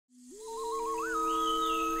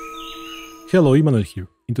Hello, Emmanuel here.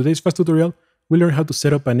 In today's fast tutorial, we'll learn how to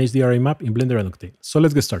set up an HDRI map in Blender and Octane. So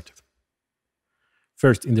let's get started.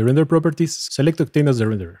 First, in the render properties, select Octane as the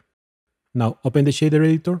renderer. Now open the shader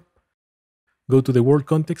editor, go to the world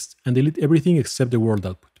context and delete everything except the world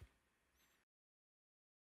output.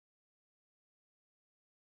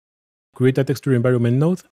 Create a texture environment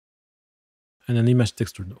node and an image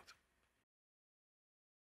texture node.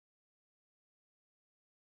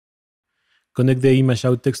 Connect the image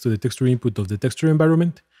out text to the texture input of the texture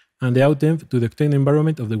environment and the out env to the Octane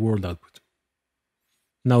environment of the world output.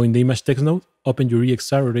 Now in the image text node, open your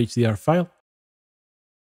EXR or HDR file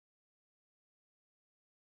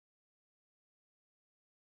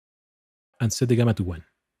and set the gamma to 1.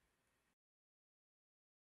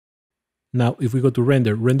 Now if we go to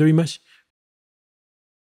render image,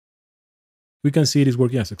 we can see it is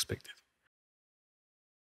working as expected.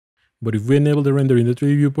 But if we enable the render in the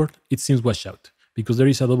 3D viewport, it seems washed out, because there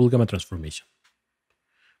is a double gamma transformation.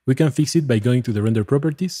 We can fix it by going to the render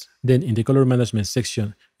properties, then in the color management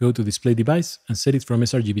section, go to display device and set it from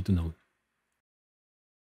sRGB to none.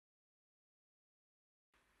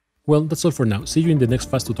 Well, that's all for now. See you in the next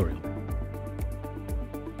fast tutorial.